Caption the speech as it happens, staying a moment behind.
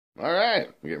All right,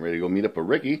 I'm getting ready to go meet up with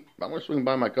Ricky. I'm going to swing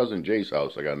by my cousin Jay's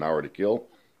house. I got an hour to kill.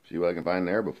 See what I can find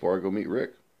there before I go meet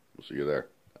Rick. We'll see you there.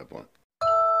 Have fun.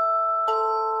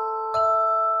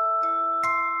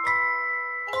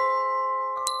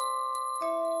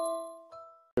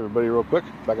 Hey everybody, real quick,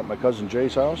 back at my cousin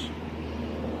Jay's house.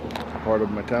 Part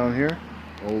of my town here,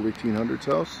 old 1800s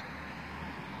house.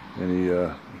 And he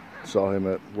saw him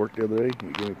at work the other day.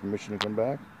 He gave me permission to come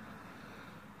back.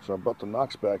 So I brought the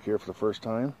Knox back here for the first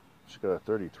time. She's got a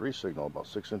 33 signal about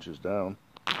 6 inches down.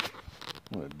 I'm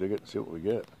gonna dig it and see what we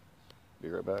get. Be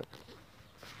right back.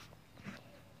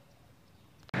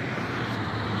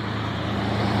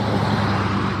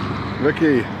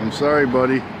 Ricky, I'm sorry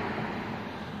buddy,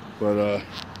 but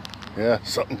yeah,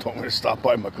 something told me to stop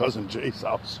by my cousin Jay's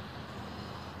house.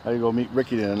 I gotta go meet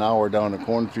Ricky in an hour down in the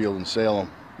cornfield in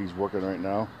Salem. He's working right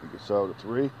now. He gets out at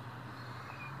 3.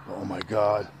 Oh my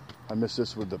God, I missed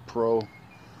this with the Pro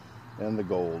and the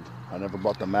Gold. I never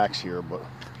bought the Max here, but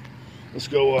let's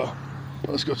go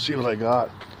see what I got.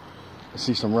 I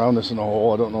see some roundness in the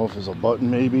hole. I don't know if there's a button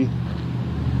maybe.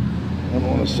 I don't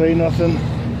want to say nothing.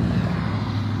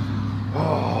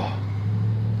 Oh,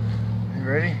 you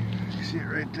ready? You see it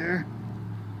right there?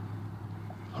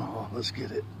 Oh, let's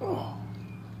get it. Oh.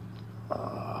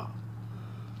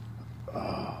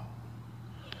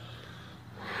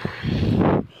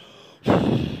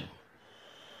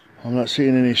 I'm not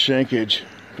seeing any shankage,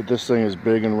 but this thing is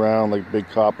big and round like big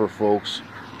copper, folks.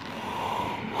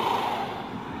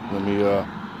 Let me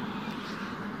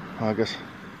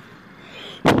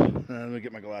let me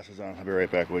get my glasses on. I'll be right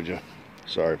back with you.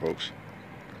 Sorry folks.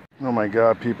 Oh my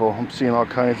God, people, I'm seeing all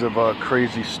kinds of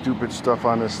crazy stupid stuff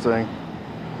on this thing.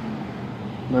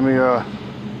 Let me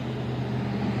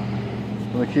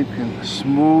keep it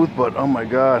smooth, but oh my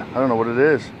God, I don't know what it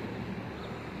is.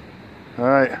 All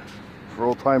right, for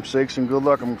old time's sakes and good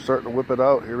luck, I'm starting to whip it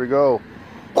out. Here we go.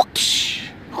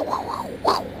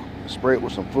 Spray it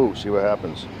with some food, see what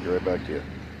happens. Be right back to you.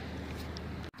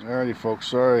 Alrighty folks,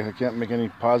 sorry I can't make any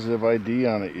positive ID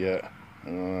on it yet.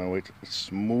 Wait till it's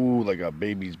smooth like a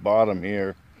baby's bottom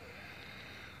here.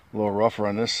 A little rougher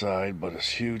on this side, but it's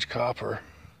huge copper.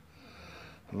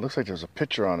 It looks like there's a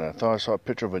picture on it. I thought I saw a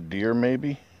picture of a deer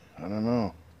maybe. I don't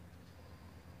know.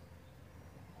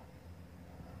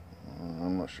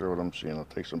 I'm not sure what I'm seeing. I'll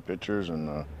take some pictures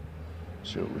and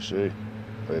see what we see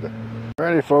later.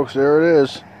 Alrighty folks, there it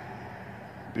is.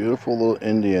 Beautiful little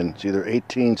Indian. It's either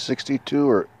 1862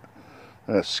 or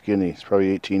that's skinny. It's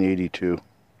probably 1882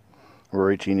 or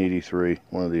 1883,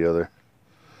 one or the other.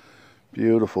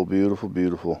 Beautiful, beautiful,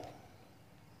 beautiful.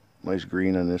 Nice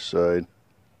green on this side.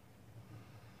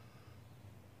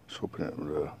 Just hoping it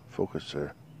would focus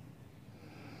there.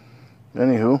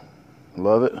 Anywho,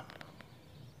 love it.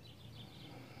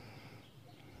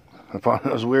 I found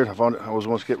it was weird. I was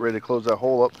once getting ready to close that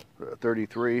hole up at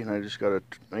 33, and I just got a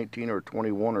 19 or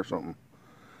 21 or something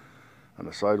on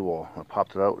the sidewall. I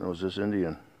popped it out, and it was this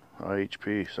Indian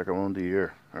IHP, second one of the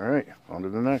year. All right, on to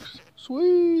the next.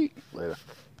 Sweet. Later.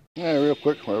 Yeah, real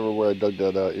quick, where I dug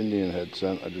that Indian head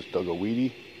scent, I just dug a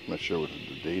weedy. I'm not sure what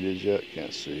the date is yet.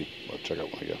 Can't see. I'll check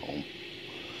out when I get home.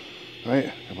 All right,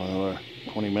 I have another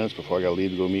 20 minutes before I gotta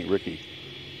leave to go meet Ricky.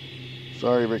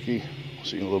 Sorry, Ricky. I'll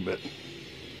see you in a little bit.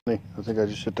 I think I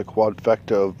just hit the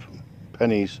Quadfecta of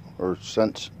pennies or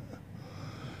cents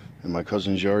in my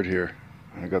cousin's yard here.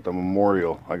 I got the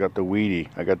memorial, I got the weedy,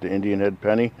 I got the Indian head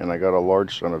penny, and I got a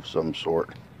large cent of some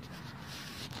sort.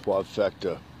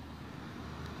 Quadfecta.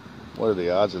 What are the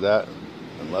odds of that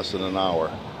in less than an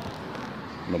hour?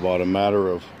 In about a matter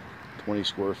of 20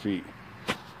 square feet.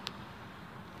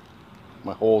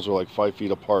 My holes are like 5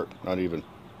 feet apart, not even.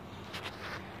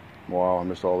 Wow, I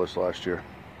missed all this last year.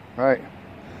 All right.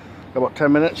 About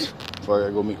 10 minutes before I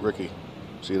gotta go meet Ricky.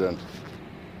 See you then.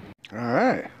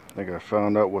 Alright, I think I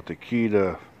found out what the key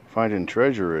to finding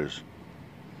treasure is.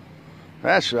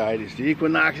 That's right, it's the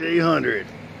Equinox 800.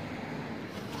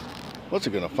 What's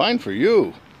it gonna find for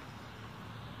you?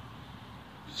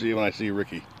 See you when I see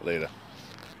Ricky later.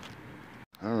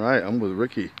 Alright, I'm with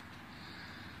Ricky.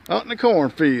 Out in the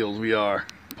cornfields we are.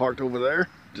 Parked over there.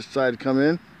 Just decided to come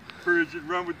in. Virgin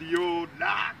run with the old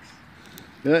Knox.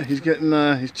 Yeah, he's checking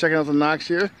out the Knox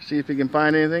here, see if he can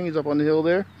find anything. He's up on the hill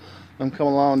there. I'm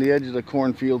coming along the edge of the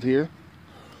cornfield here.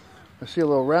 I see a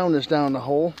little roundness down the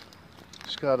hole.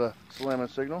 Just got a slamming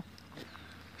signal.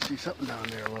 I see something down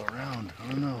there, a little round.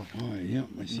 I don't know. Oh, yeah,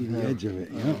 I see the edge of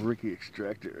it. Yeah. Ricky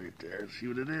extractor right there. Let's see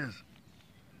what it is.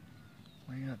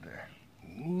 What you got there?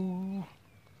 Ooh.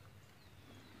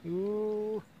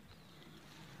 Ooh.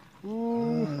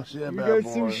 Ooh. See that You bad got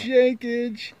boy. some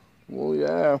shankage. Oh,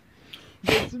 yeah.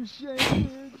 Got some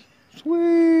shankage.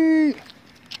 Sweet.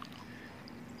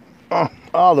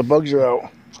 Oh, the bugs are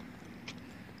out.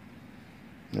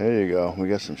 There you go. We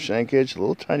got some shankage, a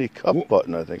little tiny cup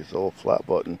button. I think it's a little flat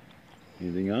button.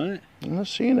 Anything on it? I'm not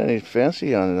seeing any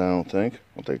fancy on it, I don't think.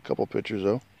 I'll take a couple pictures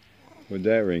though. What'd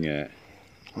that ring at?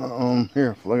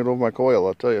 Here, fling it over my coil,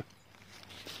 I'll tell you.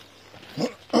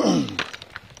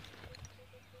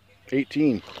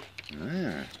 18.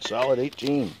 Ah. Solid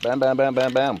 18. Bam, bam, bam,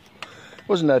 bam, bam.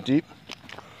 Wasn't that deep.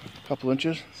 Couple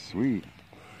inches. Sweet.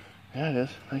 Yeah, it is.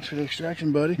 Thanks for the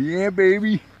extraction, buddy. Yeah,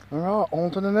 baby. All right, on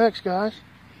to the next, guys.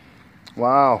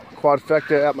 Wow,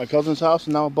 Quadfecta at my cousin's house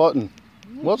and now a button.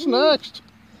 What's next?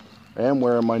 I am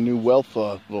wearing my new Wealth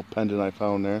little pendant I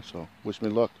found there, so wish me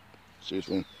luck. See you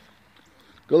soon.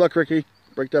 Good luck, Ricky.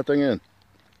 Break that thing in.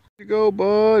 Where'd you go,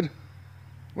 bud?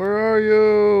 Where are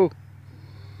you?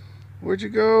 Where'd you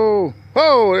go?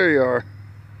 Oh, there you are.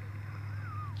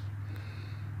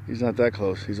 He's not that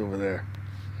close. He's over there.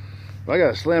 I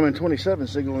got a slamming 27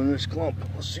 signal in this clump.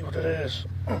 Let's see what it is.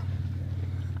 I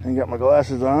ain't got my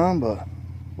glasses on, but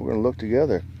we're gonna look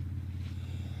together.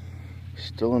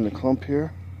 Still in the clump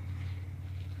here.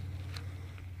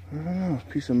 I don't know,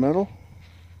 piece of metal.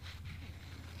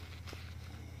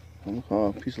 Oh,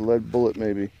 a piece of lead bullet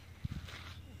maybe.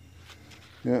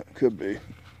 Yeah, it could be.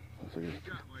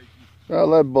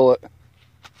 Lead bullet.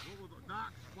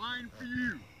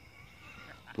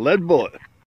 Lead bullet.